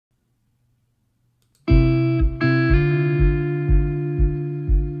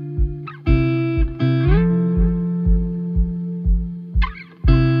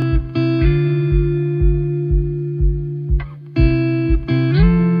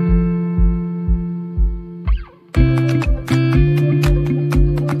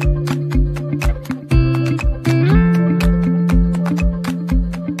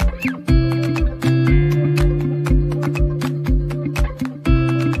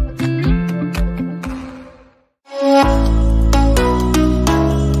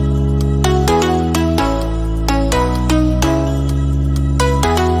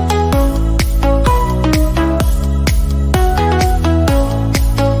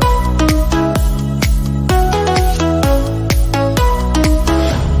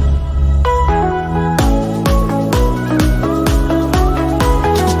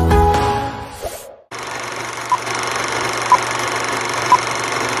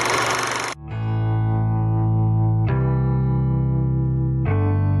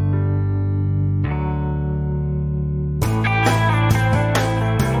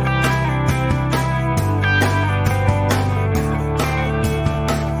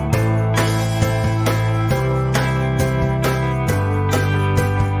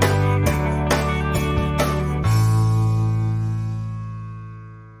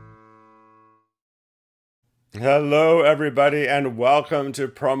Hello, everybody, and welcome to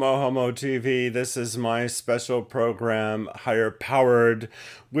PromoHomoTV. This is my special program, HIGHRPOWERD,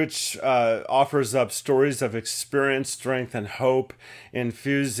 which offers up stories of experience, strength, and hope,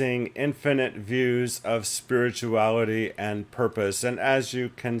 infusing infinite views of spirituality and purpose. And as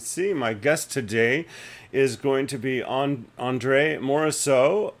you can see, my guest today is going to be Andrea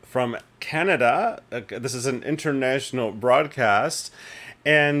Morriseau from Canada. This is an international broadcast.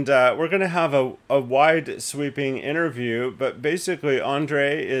 And we're going to have a wide-sweeping interview, but basically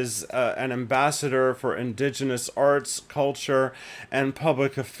Andre is an ambassador for Indigenous arts, culture, and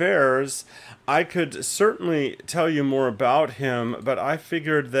public affairs. I could certainly tell you more about him, but I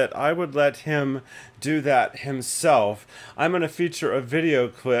figured that I would let him do that himself. I'm going to feature a video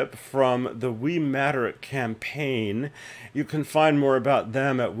clip from the We Matter campaign. You can find more about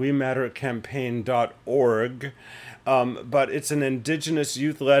them at wemattercampaign.org. But it's an Indigenous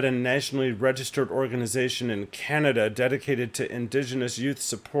youth-led and nationally registered organization in Canada dedicated to Indigenous youth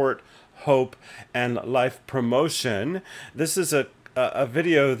support, hope, and life promotion. This is a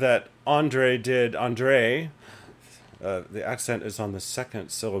video that Andre did. The accent is on the second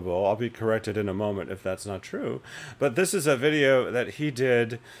syllable. I'll be corrected in a moment if that's not true. But this is a video that he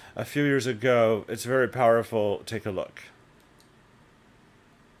did a few years ago. It's very powerful. Take a look.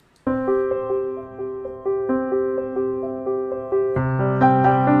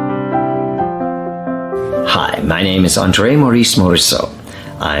 Hi, my name is Andrea Morriseau.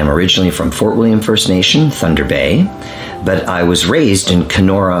 I am originally from Fort William First Nation, Thunder Bay, but I was raised in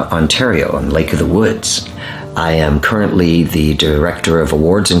Kenora, Ontario, on Lake of the Woods. I am currently the Director of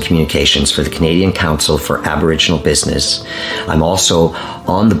Awards and Communications for the Canadian Council for Aboriginal Business. I'm also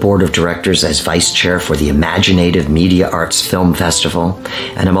on the Board of Directors as Vice Chair for the imagineNATIVE Media Arts Film Festival,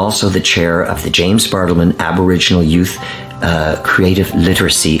 and I'm also the Chair of the James Bartleman Aboriginal Youth Creative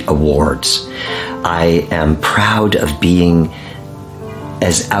Literacy Awards. I am proud of being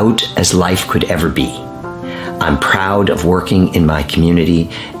as out as life could ever be. I'm proud of working in my community,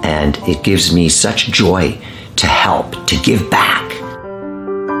 and it gives me such joy to help, to give back.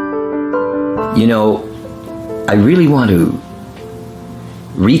 You know, I really want to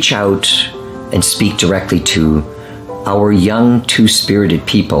reach out and speak directly to our young, two-spirited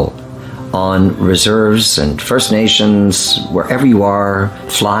people on reserves and First Nations, wherever you are,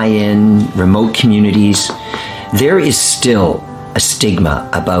 fly in, remote communities. There is still a stigma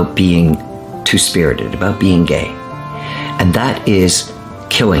about being two-spirited, about being gay. And that is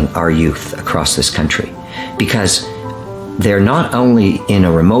killing our youth across this country, because they're not only in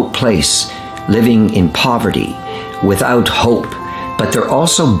a remote place, living in poverty, without hope, but they're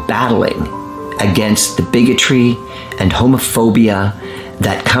also battling against the bigotry and homophobia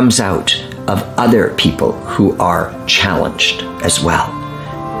that comes out of other people who are challenged as well.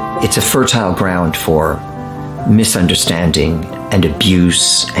 It's a fertile ground for misunderstanding and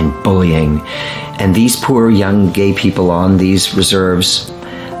abuse and bullying, and these poor young gay people on these reserves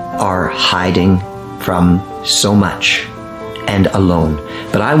are hiding from so much and alone.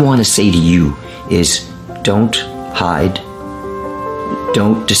 But I want to say to you is, don't hide,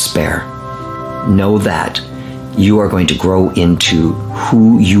 don't despair. Know that you are going to grow into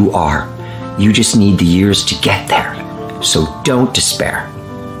who you are. You just need the years to get there. So don't despair.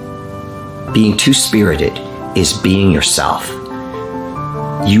 Being two-spirited is being yourself.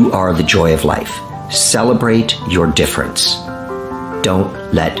 You are the joy of life. Celebrate your difference. Don't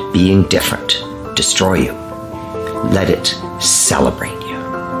let being different destroy you. Let it celebrate you.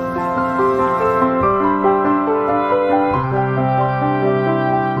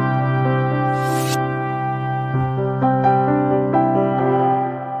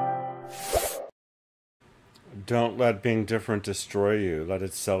 Don't let being different destroy you. Let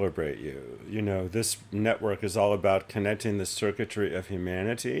it celebrate you. You know, this network is all about connecting the circuitry of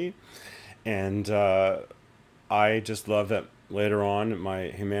humanity. And I just love that later on my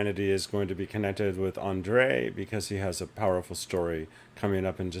humanity is going to be connected with Andre, because he has a powerful story coming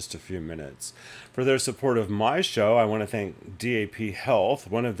up in just a few minutes. For their support of my show, I want to thank DAP Health.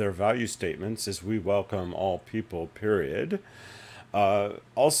 One of their value statements is "We welcome all people, period."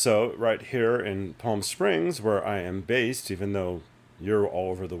 Also, right here in Palm Springs, where I am based, even though you're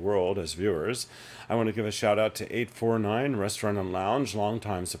all over the world as viewers, I want to give a shout out to 849 Restaurant and Lounge,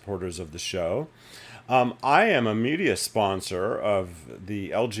 longtime supporters of the show. I am a media sponsor of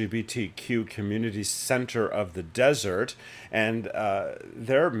the LGBTQ Community Center of the Desert, and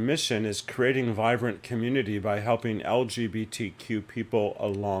their mission is creating vibrant community by helping LGBTQ people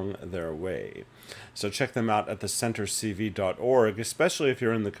along their way. So check them out at thecentercv.org, especially if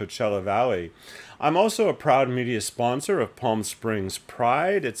you're in the Coachella Valley. I'm also a proud media sponsor of Palm Springs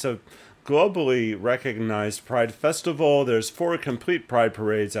Pride. It's a globally recognized Pride Festival. There's 4 complete Pride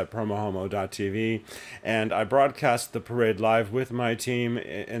parades at PromoHomo.tv, and I broadcast the parade live with my team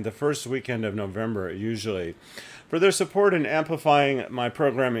in the first weekend of November, usually. For their support in amplifying my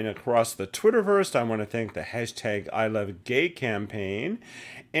programming across the Twitterverse, I want to thank the #ILoveGay campaign,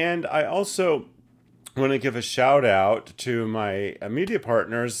 and I also want to give a shout out to my media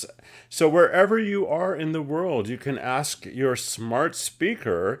partners. So wherever you are in the world, you can ask your smart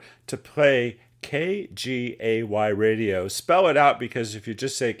speaker to play KGAY radio. Spell it out, because if you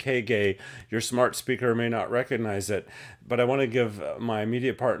just say KGay, your smart speaker may not recognize it. But I want to give my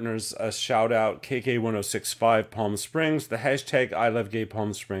media partners a shout out: KK1065 Palm Springs, the #ILoveGay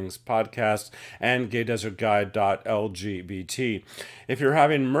Palm Springs podcast, and GayDesertGuide.lgbt. If you're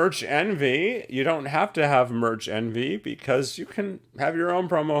having merch envy, you don't have to have merch envy, because you can have your own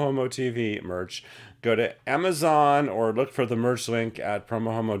PromoHomoTV merch. Go to Amazon or look for the merch link at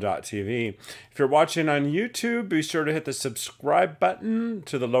PromoHomo.tv. If you're watching on YouTube, be sure to hit the subscribe button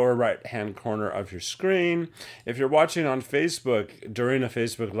to the lower right-hand corner of your screen. If you're watching on Facebook, during a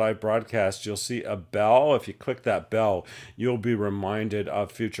Facebook Live broadcast, you'll see a bell. If you click that bell, you'll be reminded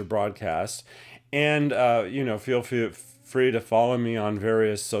of future broadcasts. And, feel free to follow me on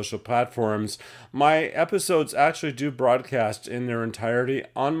various social platforms. My episodes actually do broadcast in their entirety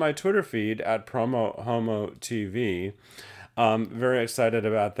on my Twitter feed at PromoHomoTV. Very excited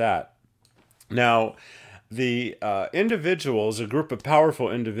about that. Now, the individuals, a group of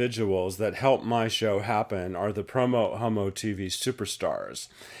powerful individuals that help my show happen, are the PromoHomoTV superstars.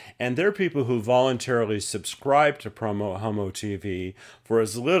 And they're people who voluntarily subscribe to PromoHomoTV for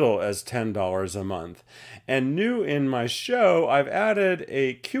as little as $10 a month. And new in my show, I've added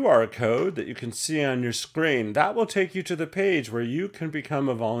a QR code that you can see on your screen. That will take you to the page where you can become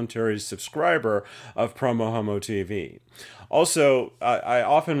a voluntary subscriber of PromoHomoTV. Also, I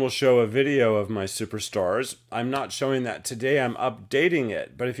often will show a video of my superstars. I'm not showing that today, I'm updating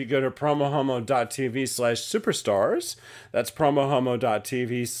it. But if you go to PromoHomo.tv/superstars, that's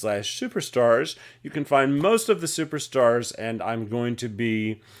PromoHomo.tv/superstars, you can find most of the superstars, and I'm going to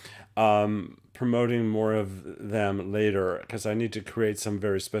be promoting more of them later, because I need to create some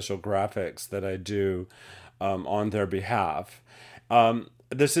very special graphics that I do on their behalf.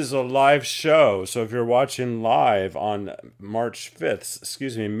 This is a live show, so if you're watching live on March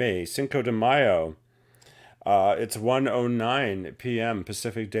 5th, May, Cinco de Mayo, it's 1:09 p.m.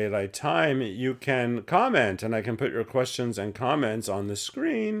 Pacific Daylight Time, you can comment, and I can put your questions and comments on the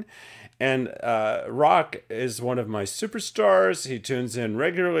screen. And Rock is one of my superstars. He tunes in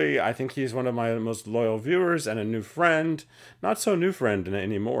regularly. I think he's one of my most loyal viewers and a new friend. Not so new friend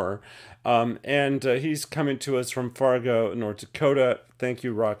anymore. And he's coming to us from Fargo, North Dakota. Thank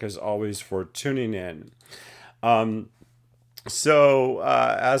you, Rock, as always, for tuning in. As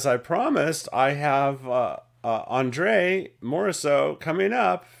I promised, I have Andrea Morriseau coming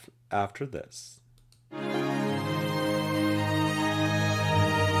up after this.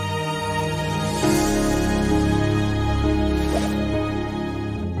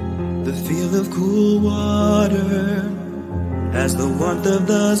 The feel of cool water as the warmth of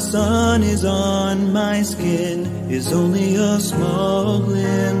the sun is on my skin is only a small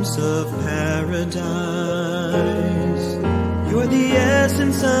glimpse of paradise. You're the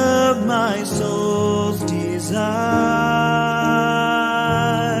essence of my soul's desire.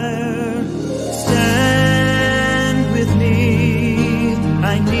 Stand with me,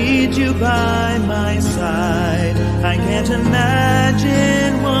 I need you by my side. I can't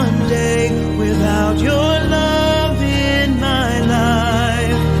imagine one day without your love in my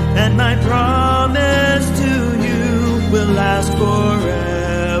life. And my promise to you will last forever.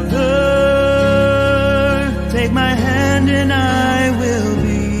 Take my hand and I will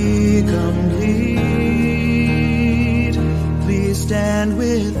be complete. Please stand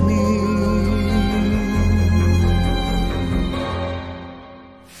with me.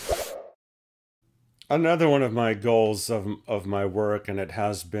 Another one of my goals of my work, and it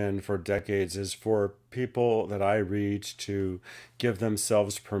has been for decades, is for people that I reach to give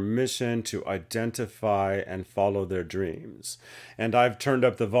themselves permission to identify and follow their dreams. And I've turned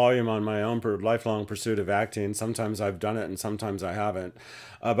up the volume on my own lifelong pursuit of acting. Sometimes I've done it and sometimes I haven't.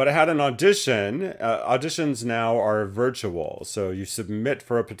 But I had an audition. Auditions now are virtual. So you submit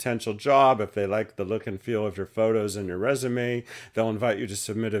for a potential job. If they like the look and feel of your photos and your resume, they'll invite you to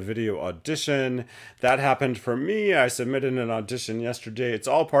submit a video audition. That happened for me. I submitted an audition yesterday. It's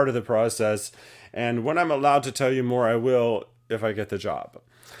all part of the process. And when I'm allowed to tell you more, I will if I get the job.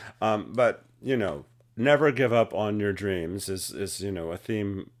 But, you know, never give up on your dreams is you know, a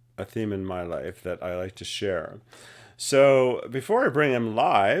theme in my life that I like to share. So before I bring him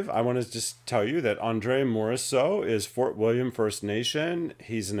live, I want to just tell you that Andrea Morriseau is Fort William First Nation.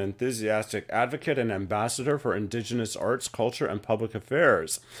 He's an enthusiastic advocate and ambassador for Indigenous arts, culture, and public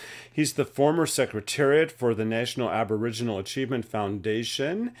affairs. He's the former Secretariat for the National Aboriginal Achievement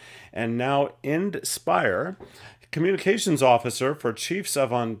Foundation and now Indspire Communications Officer for Chiefs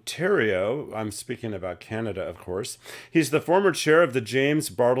of Ontario. I'm speaking about Canada, of course. He's the former chair of the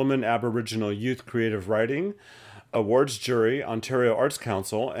James Bartleman Aboriginal Youth Creative Writing Awards Jury, Ontario Arts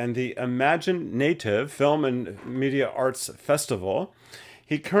Council, and the imagineNATIVE Film and Media Arts Festival.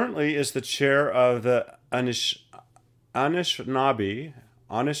 He currently is the chair of the Anishnawbe,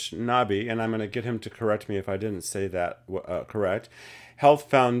 and I'm going to get him to correct me if I didn't say that correct, Health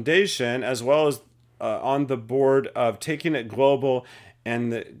Foundation, as well as on the board of TakingITGlobal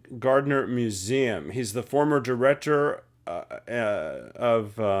and the Gardiner Museum. He's the former director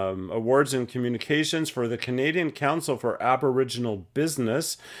of Awards and Communications for the Canadian Council for Aboriginal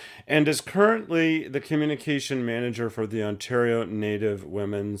Business and is currently the communication manager for the Ontario Native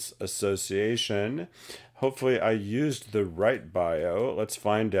Women's Association. Hopefully I used the right bio. Let's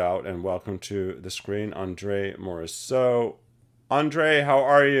find out, and welcome to the screen, Andrea Morriseau. Andrea, how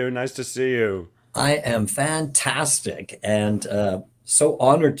are you? Nice to see you. I am fantastic and so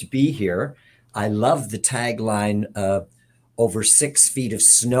honored to be here. I love the tagline, over 6 feet of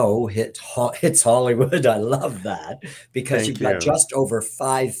snow hits Hollywood. I love that because you've got just over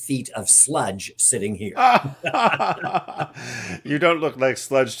 5 feet of sludge sitting here. You don't look like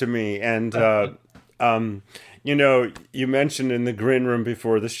sludge to me. And, you know, you mentioned in the green room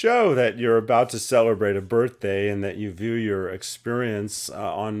before the show that you're about to celebrate a birthday and that you view your experience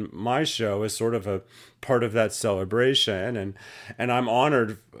on my show as sort of a part of that celebration. And I'm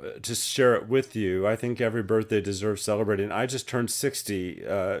honored to share it with you. I think every birthday deserves celebrating. I just turned 60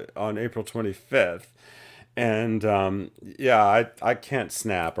 on April 25th. And yeah, I can't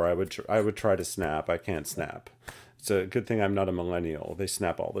snap, or I would try to snap. I can't snap. It's a good thing I'm not a millennial. They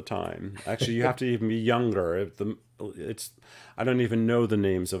snap all the time. Actually, you have to even be younger. I don't even know the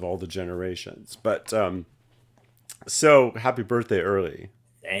names of all the generations. But so happy birthday early.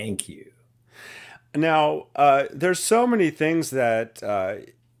 Thank you. Now, there's so many things that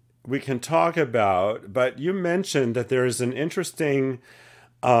we can talk about, but you mentioned that there is an interesting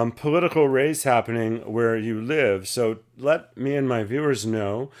political race happening where you live. So let me and my viewers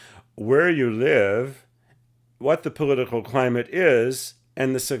know where you live, what the political climate is,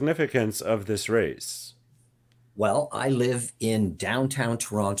 and the significance of this race. Well, I live in downtown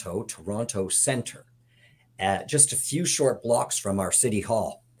Toronto, Toronto Centre, just a few short blocks from our City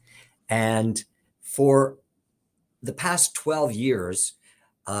Hall. And for the past 12 years,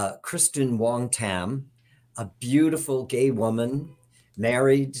 Kristen Wong Tam, a beautiful gay woman,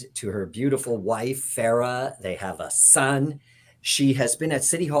 married to her beautiful wife, Farah. They have a son. She has been at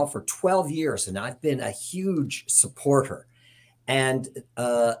City Hall for 12 years, and I've been a huge supporter. And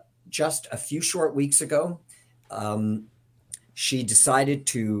just a few short weeks ago, she decided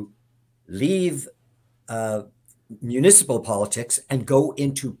to leave municipal politics and go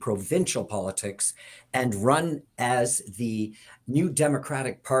into provincial politics and run as the new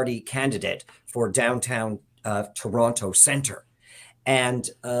Democratic Party candidate for downtown Toronto Centre. And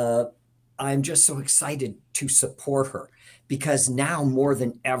I'm just so excited to support her, because now more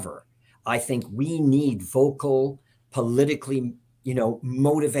than ever, I think we need vocal, politically,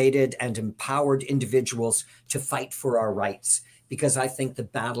 motivated and empowered individuals to fight for our rights. Because I think the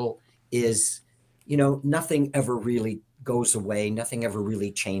battle is, nothing ever really goes away. Nothing ever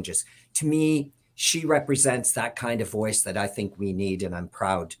really changes. To me, she represents that kind of voice that I think we need, and I'm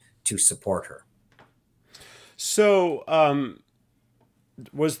proud to support her. So,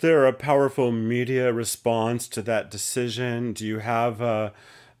 was there a powerful media response to that decision? Do you have a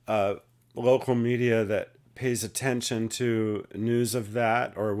local media that pays attention to news of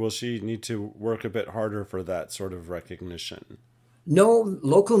that, or will she need to work a bit harder for that sort of recognition? No,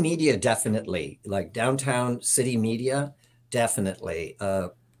 local media, definitely. Like downtown city media, definitely.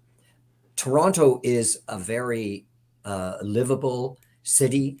 Toronto is a very livable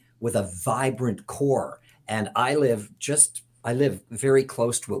city with a vibrant core. And I live very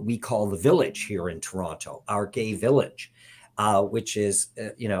close to what we call the village here in Toronto, our gay village, which is,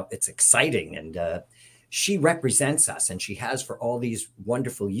 it's exciting. And she represents us, and she has for all these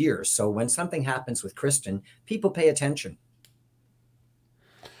wonderful years. So when something happens with Kristen, people pay attention.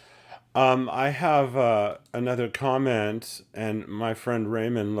 I have another comment, and my friend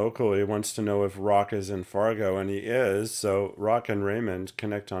Raymond locally wants to know if Rock is in Fargo, and he is. So Rock and Raymond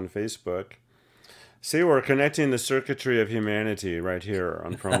connect on Facebook. See, we're connecting the circuitry of humanity right here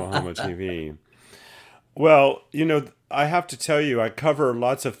on PromoHomoTV. Well, you know, I have to tell you, I cover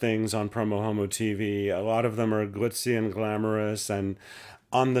lots of things on PromoHomoTV. A lot of them are glitzy and glamorous and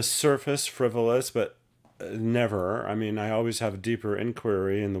on the surface frivolous, but never. I mean, I always have a deeper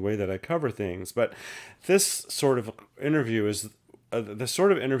inquiry in the way that I cover things. But this sort of interview is the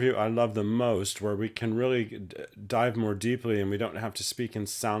sort of interview I love the most, where we can really dive more deeply and we don't have to speak in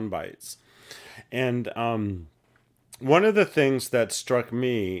sound bites. And one of the things that struck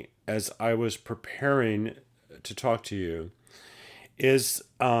me as I was preparing to talk to you is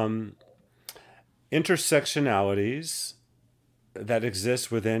intersectionalities that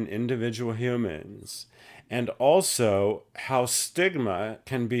exist within individual humans, and also how stigma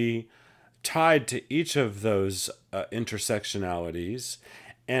can be tied to each of those intersectionalities,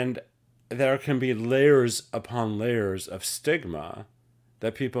 and there can be layers upon layers of stigma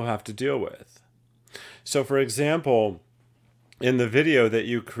that people have to deal with. So, for example, in the video that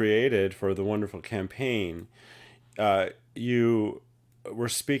you created for the wonderful campaign, you were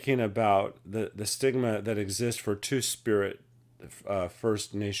speaking about the stigma that exists for Two-Spirit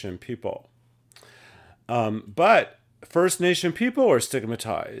First Nation people. But First Nation people are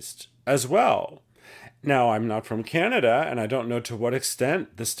stigmatized as well. Now, I'm not from Canada, and I don't know to what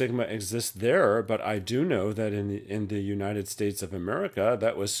extent the stigma exists there, but I do know that in the United States of America,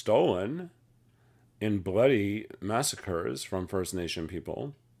 that was stolen in bloody massacres from First Nation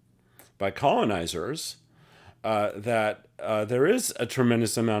people by colonizers, that there is a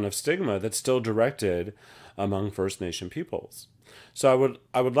tremendous amount of stigma that's still directed among First Nation peoples. So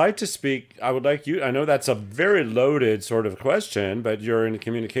I would like to speak, I would like you, I know that's a very loaded sort of question, but you're in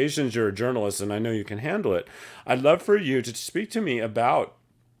communications, you're a journalist, and I know you can handle it. I'd love for you to speak to me about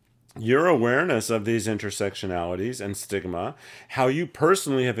your awareness of these intersectionalities and stigma, how you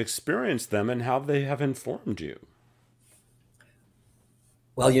personally have experienced them, and how they have informed you.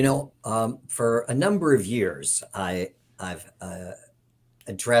 Well, you know, for a number of years, I've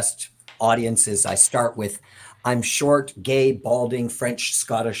addressed audiences. I start with, I'm short, gay, balding, French,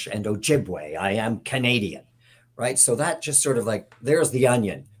 Scottish, and Ojibwe. I am Canadian, right? So that just sort of like, there's the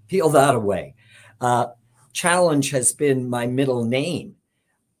onion, peel that away. Challenge has been my middle name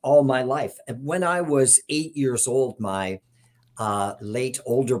all my life. And when I was 8 years old, my late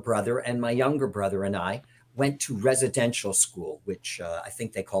older brother and my younger brother and I went to residential school, which I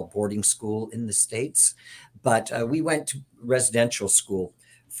think they call boarding school in the States. But we went to residential school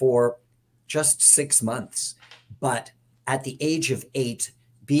for just 6 months. But at the age of 8,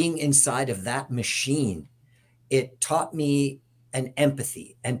 being inside of that machine, it taught me an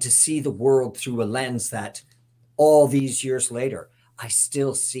empathy and to see the world through a lens that all these years later, I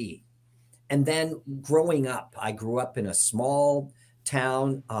still see. And then growing up, I grew up in a small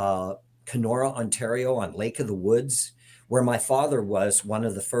town, Kenora, Ontario, on Lake of the Woods, where my father was one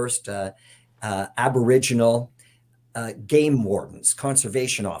of the first Aboriginal game wardens,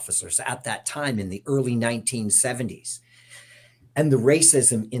 conservation officers at that time in the early 1970s. And the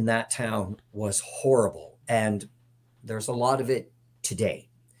racism in that town was horrible. And there's a lot of it today.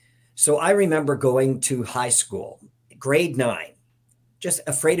 So I remember going to high school, grade 9, just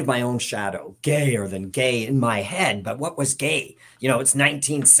afraid of my own shadow, gayer than gay in my head. But what was gay? You know, it's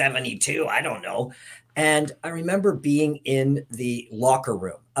 1972. I don't know. And I remember being in the locker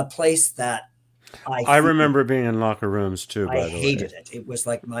room, a place that I remember being in locker rooms too, by the way. I hated it. It was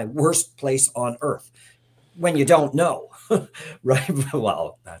like my worst place on earth when you don't know, right?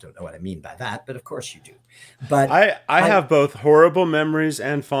 Well, I don't know what I mean by that, but of course you do. But I have both horrible memories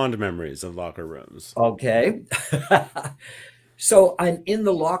and fond memories of locker rooms. Okay. So I'm in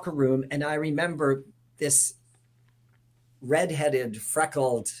the locker room and I remember this redheaded,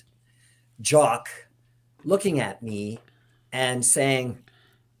 freckled jock looking at me and saying,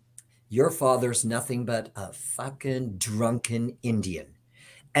 "Your father's nothing but a fucking drunken Indian."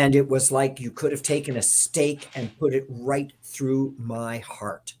 And it was like you could have taken a stake and put it right through my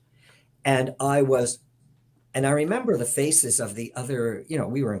heart. And I remember the faces of the other, you know,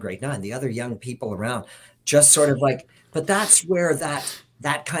 we were in grade 9, the other young people around, just sort of like, but that's where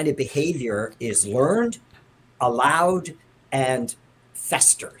that kind of behavior is learned, allowed, and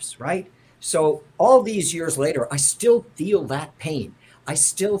festers, right? So all these years later, I still feel that pain. I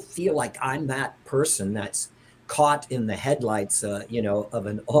still feel like I'm that person that's caught in the headlights, you know, of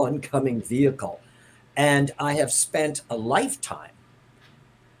an oncoming vehicle. And I have spent a lifetime,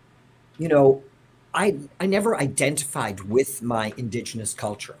 you know, I never identified with my Indigenous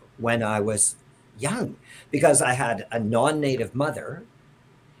culture when I was young because I had a non-Native mother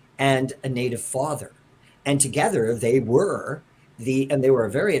and a Native father. And together they were a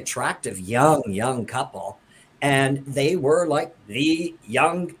very attractive young couple. And they were like the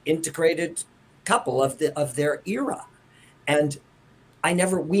young integrated couple of their era. And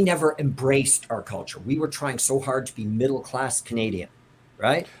we never embraced our culture. We were trying so hard to be middle-class Canadian,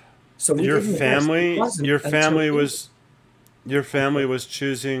 right? So we Your didn't family, your your family was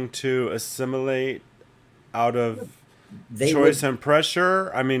choosing to assimilate out of they choice would, and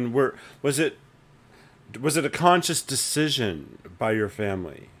pressure. I mean, was it a conscious decision by your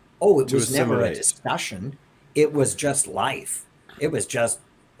family? oh, it To was never a assimilate? discussion. It was just life. It was just,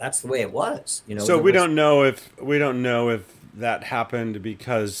 that's the way it was. You know, So there was, we don't know if that happened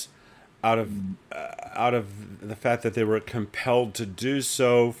because out of the fact that they were compelled to do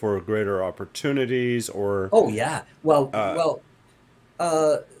so for greater opportunities, or oh yeah.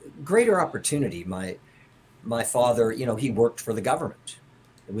 Greater opportunity. My father, you know, he worked for the government.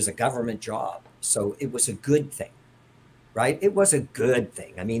 It was a government job. So it was a good thing, right? It was a good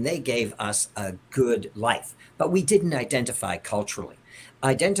thing. I mean, they gave us a good life, but we didn't identify culturally.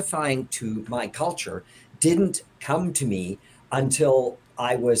 Identifying to my culture didn't come to me until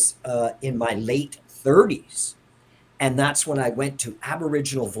I was in my late 30s. And that's when I went to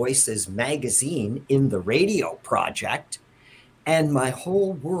Aboriginal Voices magazine in the radio project, and my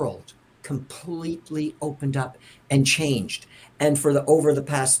whole world completely opened up and changed. And for over the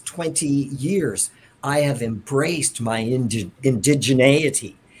past 20 years, I have embraced my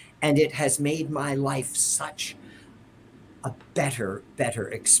indigeneity, and it has made my life such a better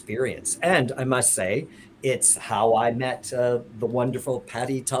experience. And I must say, it's how I met the wonderful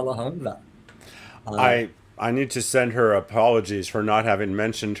Patty Talahunga. I need to send her apologies for not having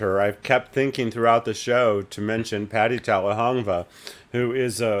mentioned her. I've kept thinking throughout the show to mention Patty Talahunga, who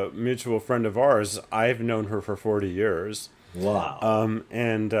is a mutual friend of ours. I've known her for 40 years. Wow.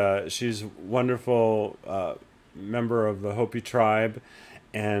 And she's a wonderful member of the Hopi tribe,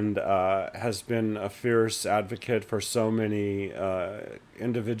 and has been a fierce advocate for so many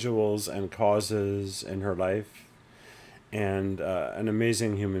individuals and causes in her life, and an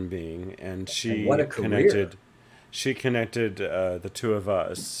amazing human being. And And what a career. she connected the two of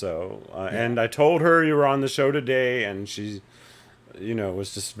us. So, and I told her you were on the show today, and she, you know,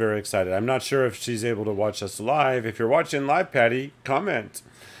 was just very excited. I'm not sure if she's able to watch us live. If you're watching live, Patty, comment.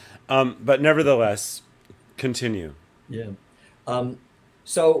 But nevertheless, continue. Yeah.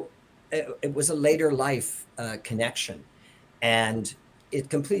 So it was a later life connection, and it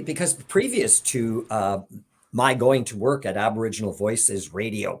complete because previous to my going to work at Aboriginal Voices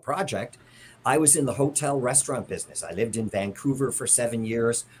radio project, I was in the hotel restaurant business. I lived in Vancouver for 7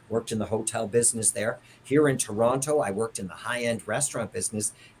 years, worked in the hotel business there. Here in Toronto, I worked in the high-end restaurant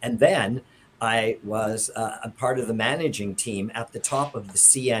business. And then I was a part of the managing team at the top of the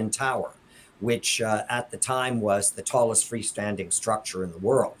CN Tower, which at the time was the tallest freestanding structure in the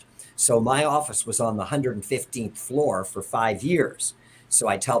world. So my office was on the 115th floor for 5 years. So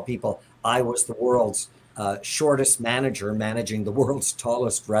I tell people I was the world's shortest manager managing the world's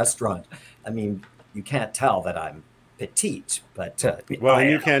tallest restaurant. I mean, you can't tell that I'm petite, but well, and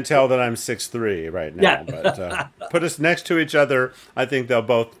you can't tell that I'm 6'3" right now. Yeah. But put us next to each other. I think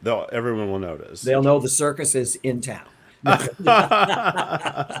everyone will notice. They'll know the circus is in town.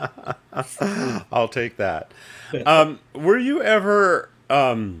 I'll take that. Were you ever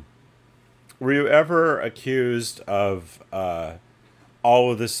accused of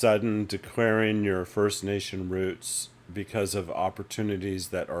all of a sudden declaring your First Nation roots because of opportunities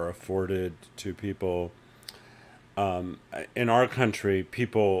that are afforded to people? In our country,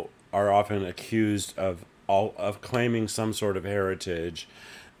 people are often accused of claiming some sort of heritage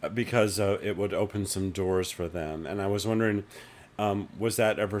because it would open some doors for them. And I was wondering, was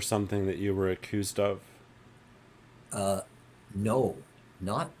that ever something that you were accused of? No,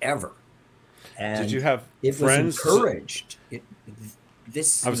 not ever. And did you have it friends? was encouraged.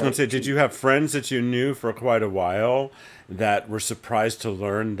 I was going to say, did you have friends that you knew for quite a while that were surprised to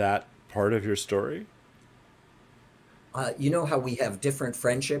learn that part of your story? You know how we have different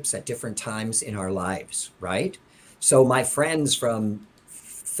friendships at different times in our lives, right? So my friends from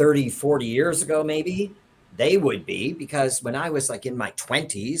 30, 40 years ago, maybe, they would be, because when I was like in my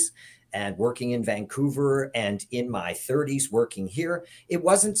 20s and working in Vancouver, and in my 30s working here, it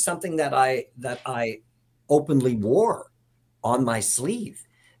wasn't something that I openly wore on my sleeve,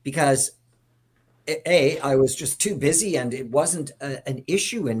 because I was just too busy and it wasn't an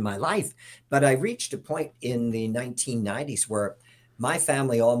issue in my life. But I reached a point in the 1990s where my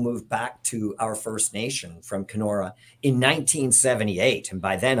family all moved back to our First Nation from Kenora in 1978. And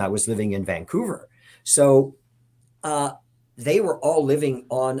by then I was living in Vancouver. So they were all living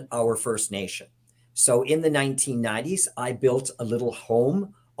on our First Nation. So in the 1990s, I built a little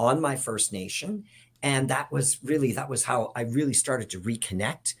home on my First Nation. And that was how I really started to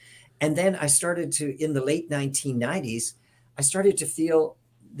reconnect And then I started to, in the late 1990s, I started to feel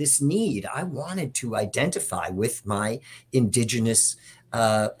this need. I wanted to identify with my Indigenous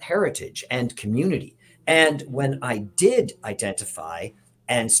heritage and community. And when I did identify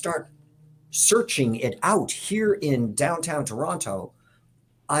and start searching it out here in downtown Toronto,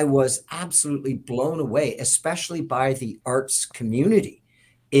 I was absolutely blown away, especially by the arts community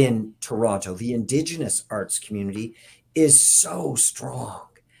in Toronto. The Indigenous arts community is so strong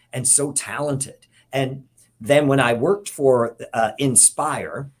and so talented. And then when I worked for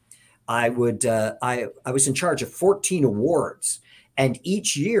Indspire, I was in charge of 14 awards. And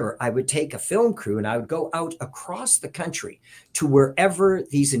each year I would take a film crew and I would go out across the country to wherever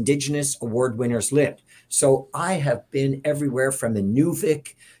these Indigenous award winners lived. So I have been everywhere from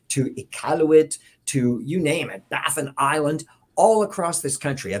Inuvik to Iqaluit to, you name it, Baffin Island, all across this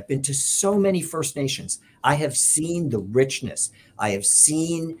country. I've been to so many First Nations. I have seen the richness. I have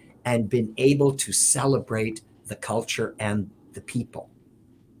seen and been able to celebrate the culture and the people.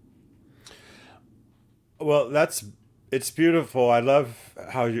 Well, it's beautiful. I love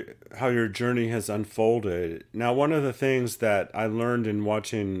how your journey has unfolded. Now, one of the things that I learned in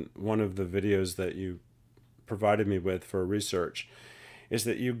watching one of the videos that you provided me with for research is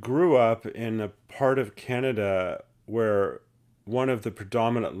that you grew up in a part of Canada where one of the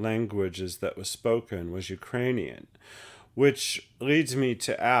predominant languages that was spoken was Ukrainian, which leads me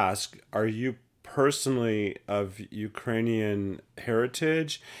to ask, are you personally of Ukrainian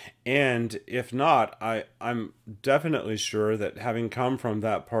heritage? And if not, I'm definitely sure that having come from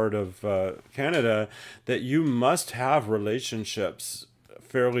that part of Canada, that you must have relationships,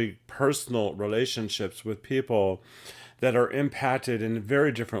 fairly personal relationships with people that are impacted in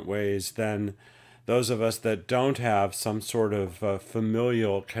very different ways than those of us that don't have some sort of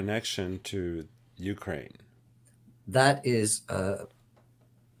familial connection to Ukraine. That is a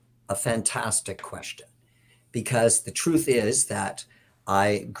fantastic question, because the truth is that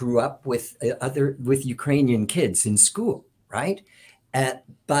I grew up with Ukrainian kids in school, right?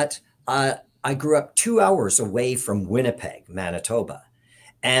 But I grew up 2 hours away from Winnipeg, Manitoba,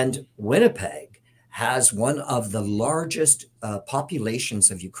 and Winnipeg has one of the largest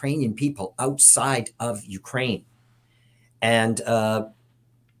populations of Ukrainian people outside of Ukraine, and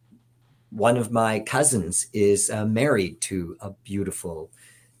one of my cousins is married to a beautiful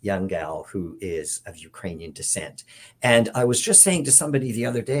young gal who is of Ukrainian descent. And I was just saying to somebody the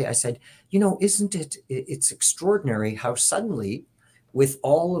other day, I said, you know, it's extraordinary how suddenly, with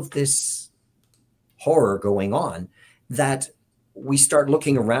all of this horror going on, that we start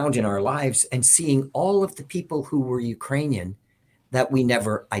looking around in our lives and seeing all of the people who were Ukrainian that we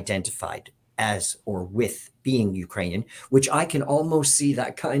never identified as or with being Ukrainian, which I can almost see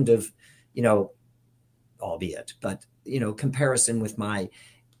that kind of, you know, albeit, but, you know, comparison with my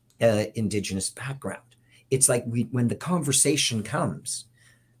Indigenous background. It's like when the conversation comes,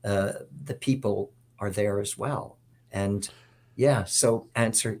 the people are there as well. And yeah, so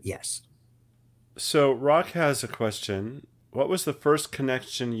answer, yes. So Rock has a question. What was the first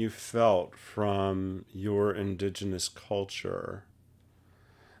connection you felt from your Indigenous culture?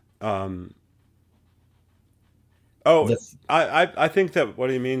 I think that what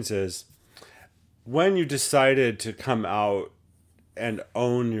he means is when you decided to come out and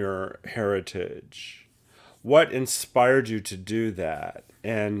own your heritage, what inspired you to do that?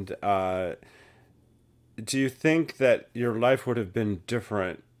 And do you think that your life would have been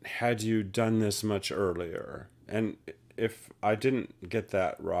different had you done this much earlier? And if I didn't get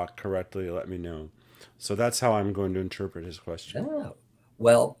that, Rock, correctly, let me know. So that's how I'm going to interpret his question. Oh,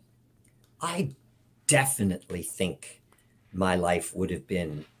 well, I definitely think my life would have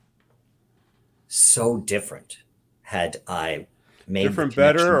been so different had I made different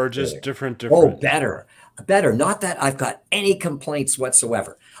better or just earlier. different? Oh, better. Not that I've got any complaints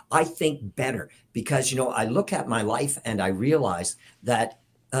whatsoever. I think better because, you know, I look at my life and I realize that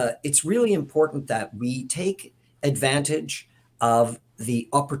it's really important that we take advantage of the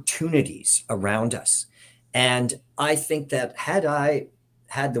opportunities around us. And I think that had I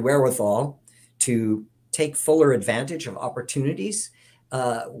had the wherewithal to take fuller advantage of opportunities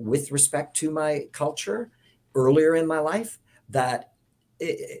with respect to my culture earlier in my life, that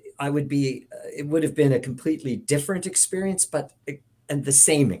it would have been a completely different experience, and the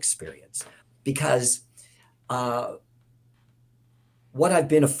same experience, because what I've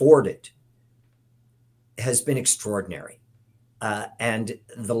been afforded has been extraordinary. And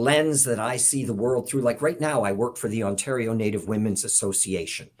the lens that I see the world through, like right now, I work for the Ontario Native Women's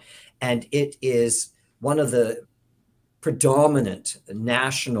Association, and it is one of the predominant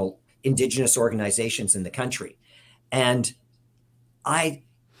national Indigenous organizations in the country. And I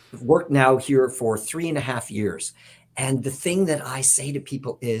worked now here for 3.5 years. And the thing that I say to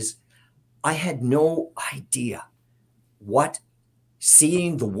people is, I had no idea what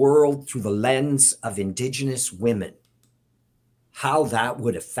seeing the world through the lens of Indigenous women, how that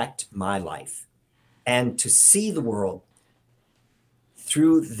would affect my life. And to see the world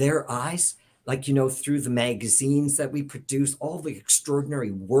through their eyes, like, you know, through the magazines that we produce, all the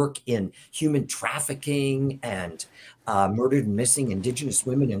extraordinary work in human trafficking and murdered and missing Indigenous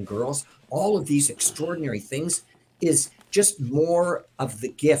women and girls, all of these extraordinary things is just more of the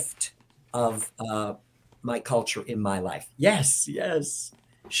gift of my culture in my life. Yes, yes,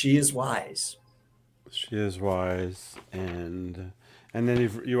 she is wise. She is wise. And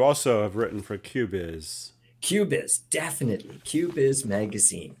then you also have written for QBiz. QBiz, definitely. QBiz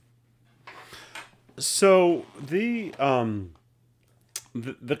magazine. So the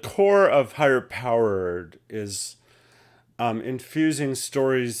core of HIGHRPOWERD is infusing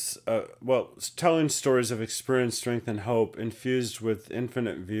stories, telling stories of experience, strength, and hope, infused with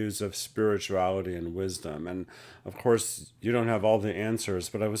infinite views of spirituality and wisdom. And of course, you don't have all the answers,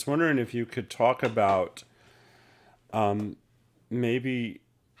 but I was wondering if you could talk about maybe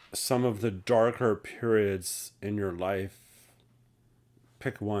some of the darker periods in your life.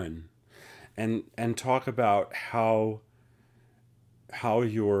 Pick one, and talk about how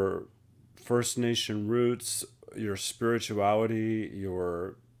your First Nation roots, your spirituality,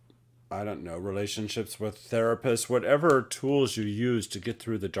 your, I don't know, relationships with therapists, whatever tools you use to get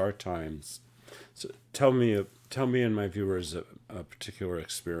through the dark times. So tell me and my viewers a particular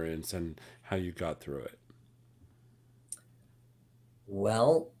experience and how you got through it.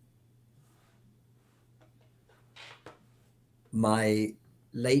 Well, my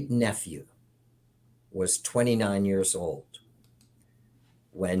late nephew was 29 years old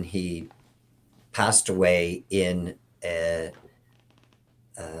when he passed away in a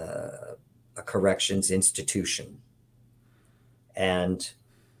corrections institution. And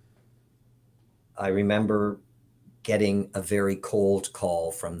I remember getting a very cold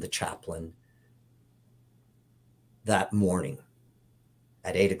call from the chaplain that morning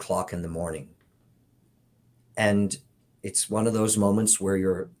at 8 o'clock in the morning. And it's one of those moments where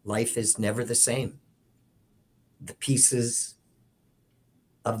your life is never the same. The pieces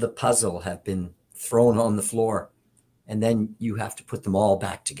of the puzzle have been thrown on the floor, and then you have to put them all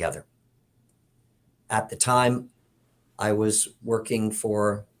back together. At the time, I was working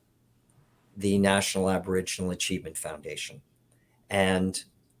for the National Aboriginal Achievement Foundation, and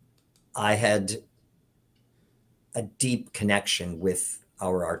I had a deep connection with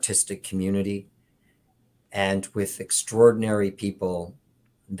our artistic community and with extraordinary people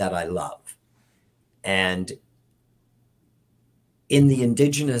that I love. And in the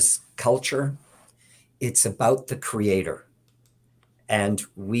Indigenous culture, it's about the creator. And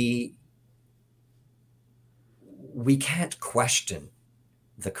we can't question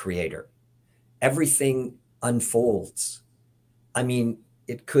the creator. Everything unfolds. I mean,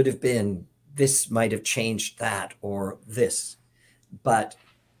 it could have been, this might have changed that or this. But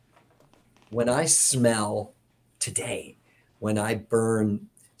when I smell today, when I burn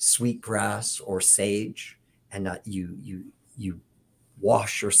sweetgrass or sage, and you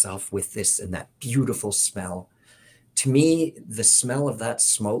wash yourself with this and that beautiful smell, to me, the smell of that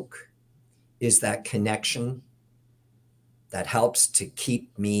smoke is that connection that helps to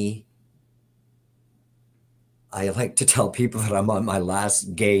keep me. I like to tell people that I'm on my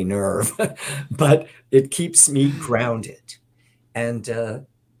last gay nerve, but it keeps me grounded. And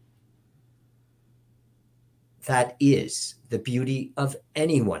that is the beauty of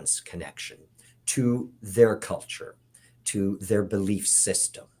anyone's connection to their culture, to their belief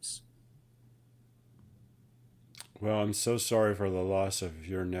systems. Well, I'm so sorry for the loss of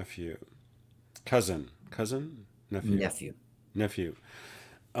your nephew. Cousin? Nephew. Nephew.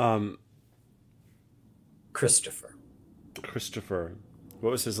 Christopher.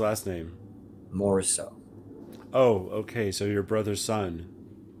 What was his last name? Morriseau. Oh, okay. So your brother's son.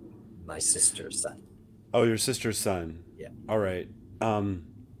 My sister's son. Oh, your sister's son. Yeah. All right.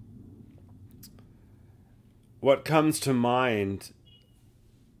 What comes to mind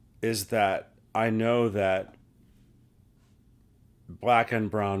is that I know that Black and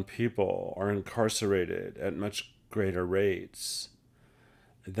brown people are incarcerated at much greater rates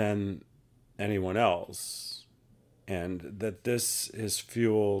than anyone else, and that this is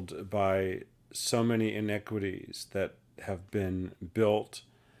fueled by so many inequities that have been built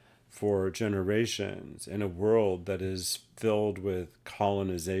for generations in a world that is filled with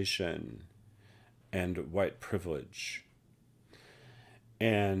colonization and white privilege.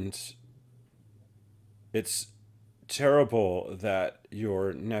 And it's, terrible that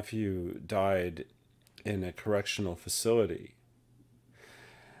your nephew died in a correctional facility.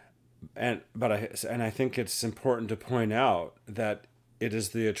 But I think it's important to point out that it is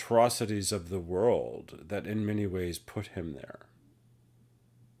the atrocities of the world that in many ways put him there.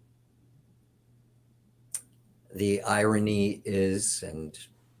 The irony is, and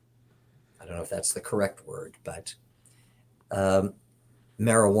I don't know if that's the correct word, but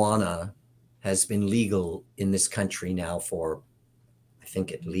marijuana has been legal in this country now for, I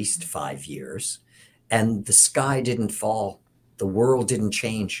think, at least 5 years. And the sky didn't fall. The world didn't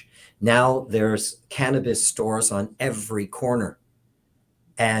change. Now there's cannabis stores on every corner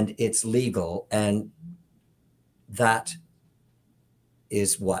and it's legal. And that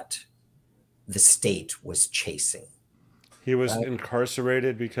is what the state was chasing. He was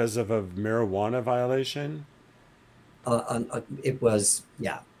incarcerated because of a marijuana violation? It was,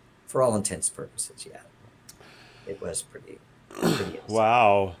 yeah, for all intents and purposes, yeah. It was pretty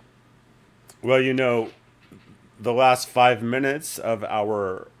wow. Well, you know, the last 5 minutes of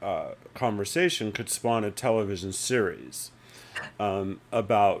our conversation could spawn a television series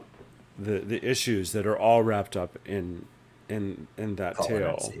about the issues that are all wrapped up in that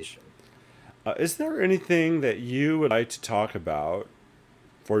tale. Is there anything that you would like to talk about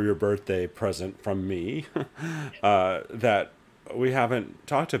for your birthday present from me that we haven't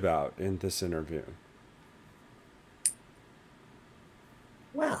talked about in this interview?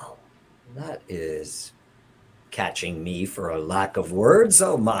 Well, that is catching me for a lack of words.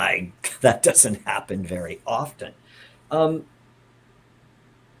 Oh my, that doesn't happen very often. I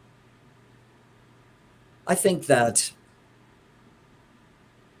think that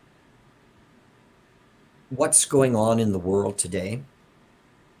what's going on in the world today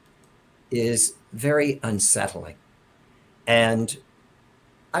is very unsettling. And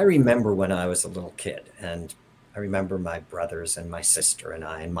I remember when I was a little kid, and I remember my brothers and my sister and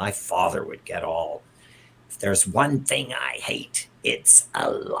I, and my father would get all, if there's one thing I hate, it's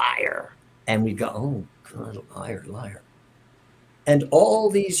a liar. And we'd go, oh God, liar, liar. And all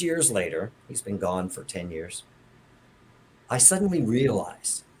these years later, he's been gone for 10 years, I suddenly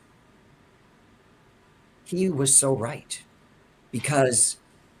realized he was so right, because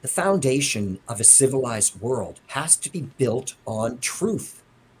the foundation of a civilized world has to be built on truth.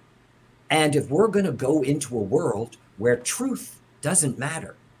 And if we're going to go into a world where truth doesn't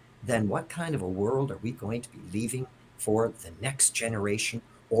matter, then what kind of a world are we going to be leaving for the next generation,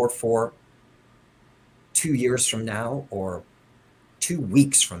 or for 2 years from now, or 2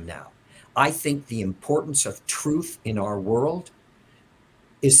 weeks from now? I think the importance of truth in our world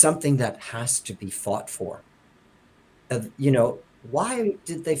is something that has to be fought for. You know, why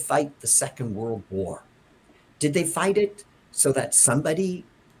did they fight the Second World War? Did they fight it so that somebody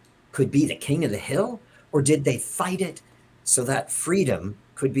could be the king of the hill? Or did they fight it so that freedom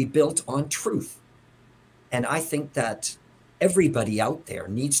could be built on truth? And I think that everybody out there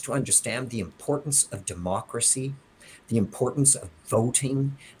needs to understand the importance of democracy, the importance of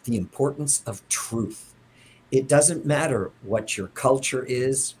voting, the importance of truth. It doesn't matter what your culture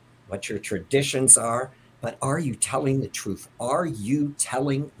is, what your traditions are, but are you telling the truth? Are you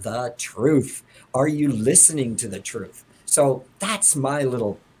telling the truth? Are you listening to the truth? So that's my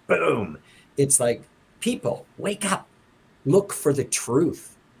little boom. It's like, people, wake up, look for the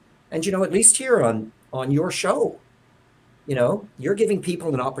truth. And, you know, at least here on your show, you know, you're giving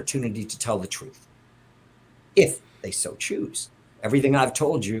people an opportunity to tell the truth, if they so choose. Everything I've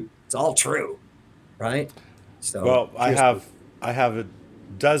told you, it's all true, right? So, well, I have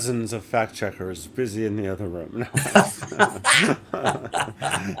dozens of fact checkers busy in the other room. No.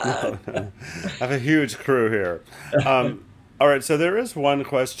 No. I have a huge crew here. All right, so there is one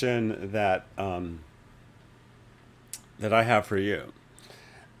question that that I have for you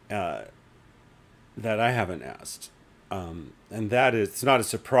that I haven't asked, and that is, it's not a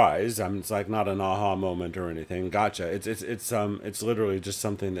surprise. It's like not an aha moment or anything. Gotcha. It's literally just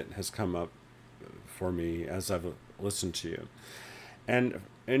something that has come up for me as I've listened to you. And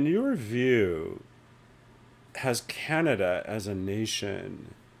in your view, has Canada as a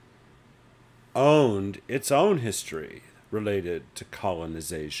nation owned its own history related to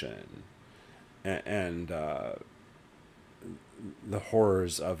colonization and the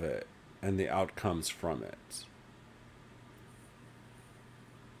horrors of it and the outcomes from it?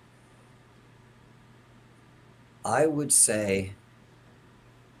 I would say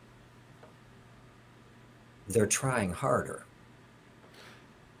they're trying harder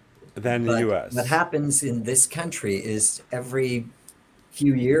than the U.S. What happens in this country is every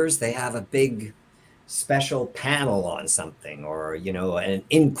few years they have a big special panel on something, or, you know, an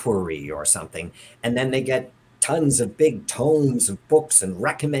inquiry or something, and then they get tons of big tomes of books and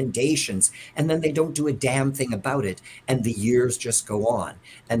recommendations, and then they don't do a damn thing about it. And the years just go on,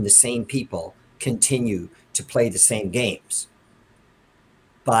 and the same people continue to play the same games.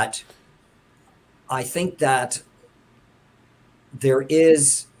 But I think that there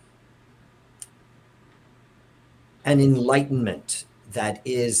is an enlightenment that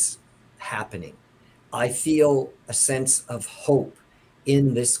is happening. I feel a sense of hope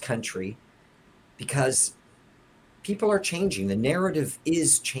in this country because people are changing. The narrative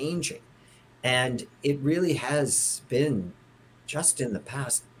is changing. And it really has been just in the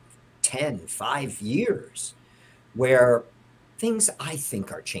past 5 years where things I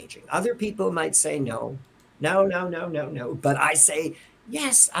think are changing. Other people might say no. But I say,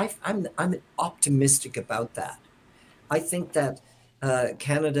 yes, I'm optimistic about that. I think that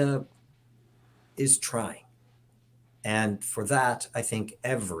Canada is trying. And for that, I think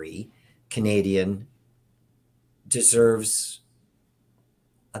every Canadian deserves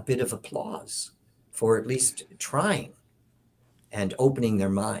a bit of applause for at least trying and opening their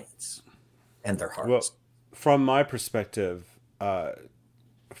minds and their hearts. Well, from my perspective,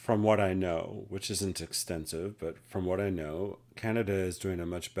 from what I know, which isn't extensive, but from what I know, Canada is doing a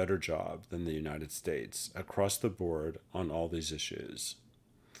much better job than the United States across the board on all these issues.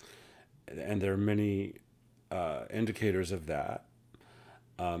 And there are many indicators of that,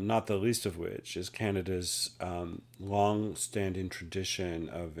 not the least of which is Canada's long-standing tradition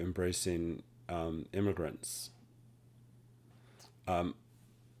of embracing immigrants.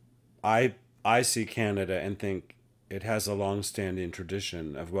 I see Canada and think it has a long-standing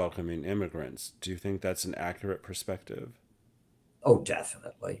tradition of welcoming immigrants. Do you think that's an accurate perspective? Oh,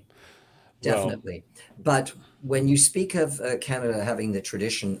 definitely. Definitely. Well, but when you speak of Canada having the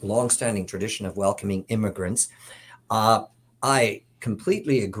tradition, long-standing tradition of welcoming immigrants, I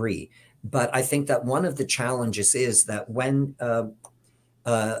completely agree. But I think that one of the challenges is that when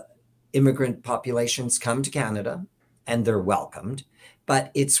immigrant populations come to Canada and they're welcomed,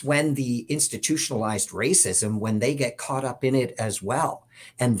 but it's when the institutionalized racism, when they get caught up in it as well.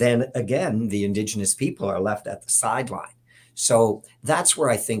 And then again, the Indigenous people are left at the sideline. So that's where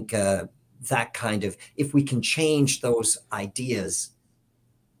I think that kind of, if we can change those ideas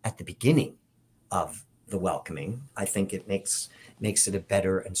at the beginning of the welcoming, I think it makes it a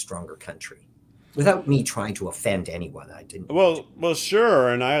better and stronger country. Without me trying to offend anyone, I didn't. Well, sure.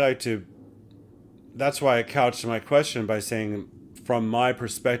 And I like to, that's why I couched my question by saying, from my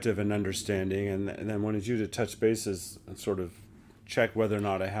perspective and understanding, and then wanted you to touch bases and sort of check whether or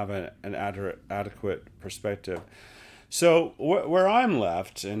not I have an adequate perspective. So where I'm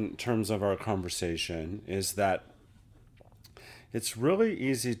left in terms of our conversation is that it's really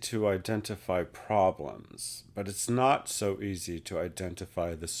easy to identify problems, but it's not so easy to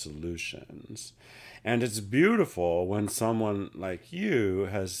identify the solutions. And it's beautiful when someone like you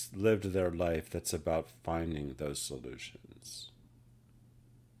has lived their life that's about finding those solutions.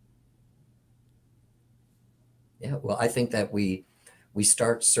 Yeah, well, I think that we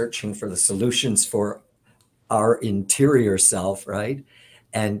start searching for the solutions for our interior self, right?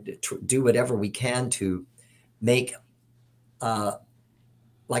 And do whatever we can to make,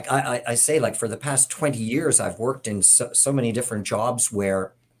 like I say, like for the past 20 years, I've worked in so many different jobs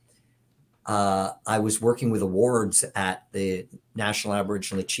where I was working with awards at the National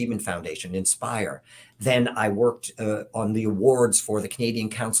Aboriginal Achievement Foundation, Indspire. Then I worked on the awards for the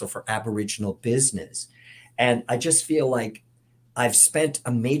Canadian Council for Aboriginal Business. And I just feel like I've spent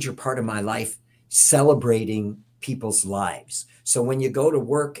a major part of my life celebrating people's lives. So when you go to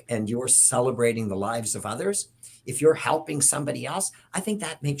work and you're celebrating the lives of others, if you're helping somebody else, I think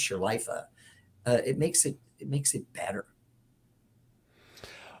that makes your life it makes it better.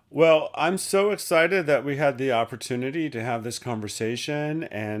 Well, I'm so excited that we had the opportunity to have this conversation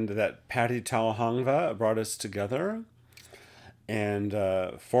and that Patty Talahangva brought us together. And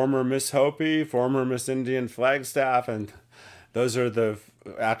former Miss Hopi, former Miss Indian Flagstaff, and those are the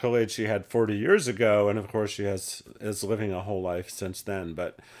accolades she had 40 years ago. And of course, she is living a whole life since then.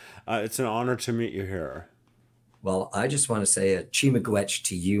 But it's an honor to meet you here. Well, I just want to say a chimagwech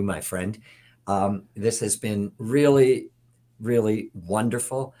to you, my friend. This has been really, really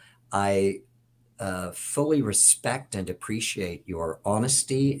wonderful. I fully respect and appreciate your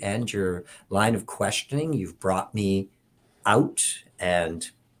honesty and your line of questioning. You've brought me out and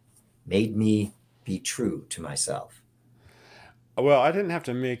made me be true to myself. Well, I didn't have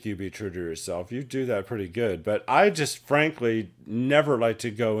to make you be true to yourself. You do that pretty good. But I just frankly never like to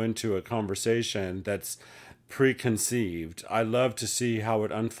go into a conversation that's preconceived. I love to see how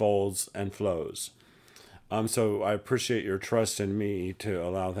it unfolds and flows. So I appreciate your trust in me to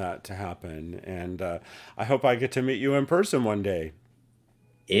allow that to happen. And I hope I get to meet you in person one day.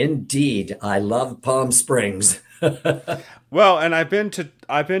 Indeed. I love Palm Springs. Well, and I've been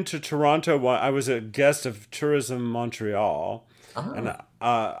to Toronto. I was a guest of Tourism Montreal. And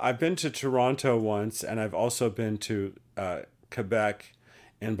I've been to Toronto once, and I've also been to Quebec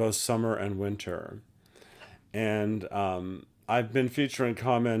in both summer and winter. And I've been featuring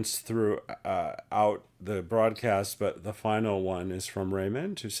comments throughout the broadcast, but the final one is from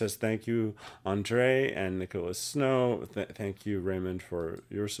Raymond, who says, "Thank you, Andre and Nicholas Snow. Thank you, Raymond, for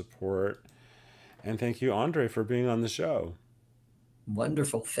your support. And thank you, Andre, for being on the show."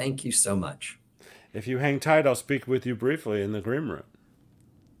 Wonderful. Thank you so much. If you hang tight, I'll speak with you briefly in the green room.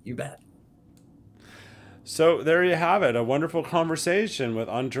 You bet. So there you have it, a wonderful conversation with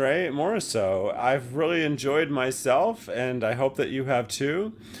Andrea Morriseau. I've really enjoyed myself, and I hope that you have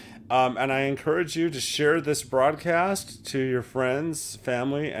too. And I encourage you to share this broadcast to your friends,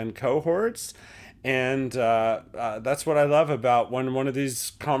 family, and cohorts. And that's what I love about when one of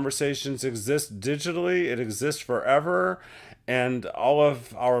these conversations exists digitally. It exists forever, and all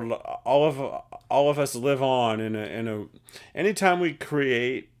of us live on in a. Anytime we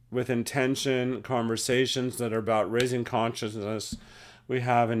create with intention conversations that are about raising consciousness, we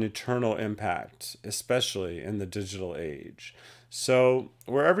have an eternal impact, especially in the digital age. So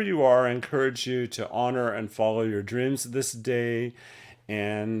wherever you are, I encourage you to honor and follow your dreams this day,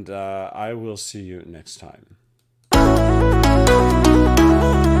 and I will see you next time.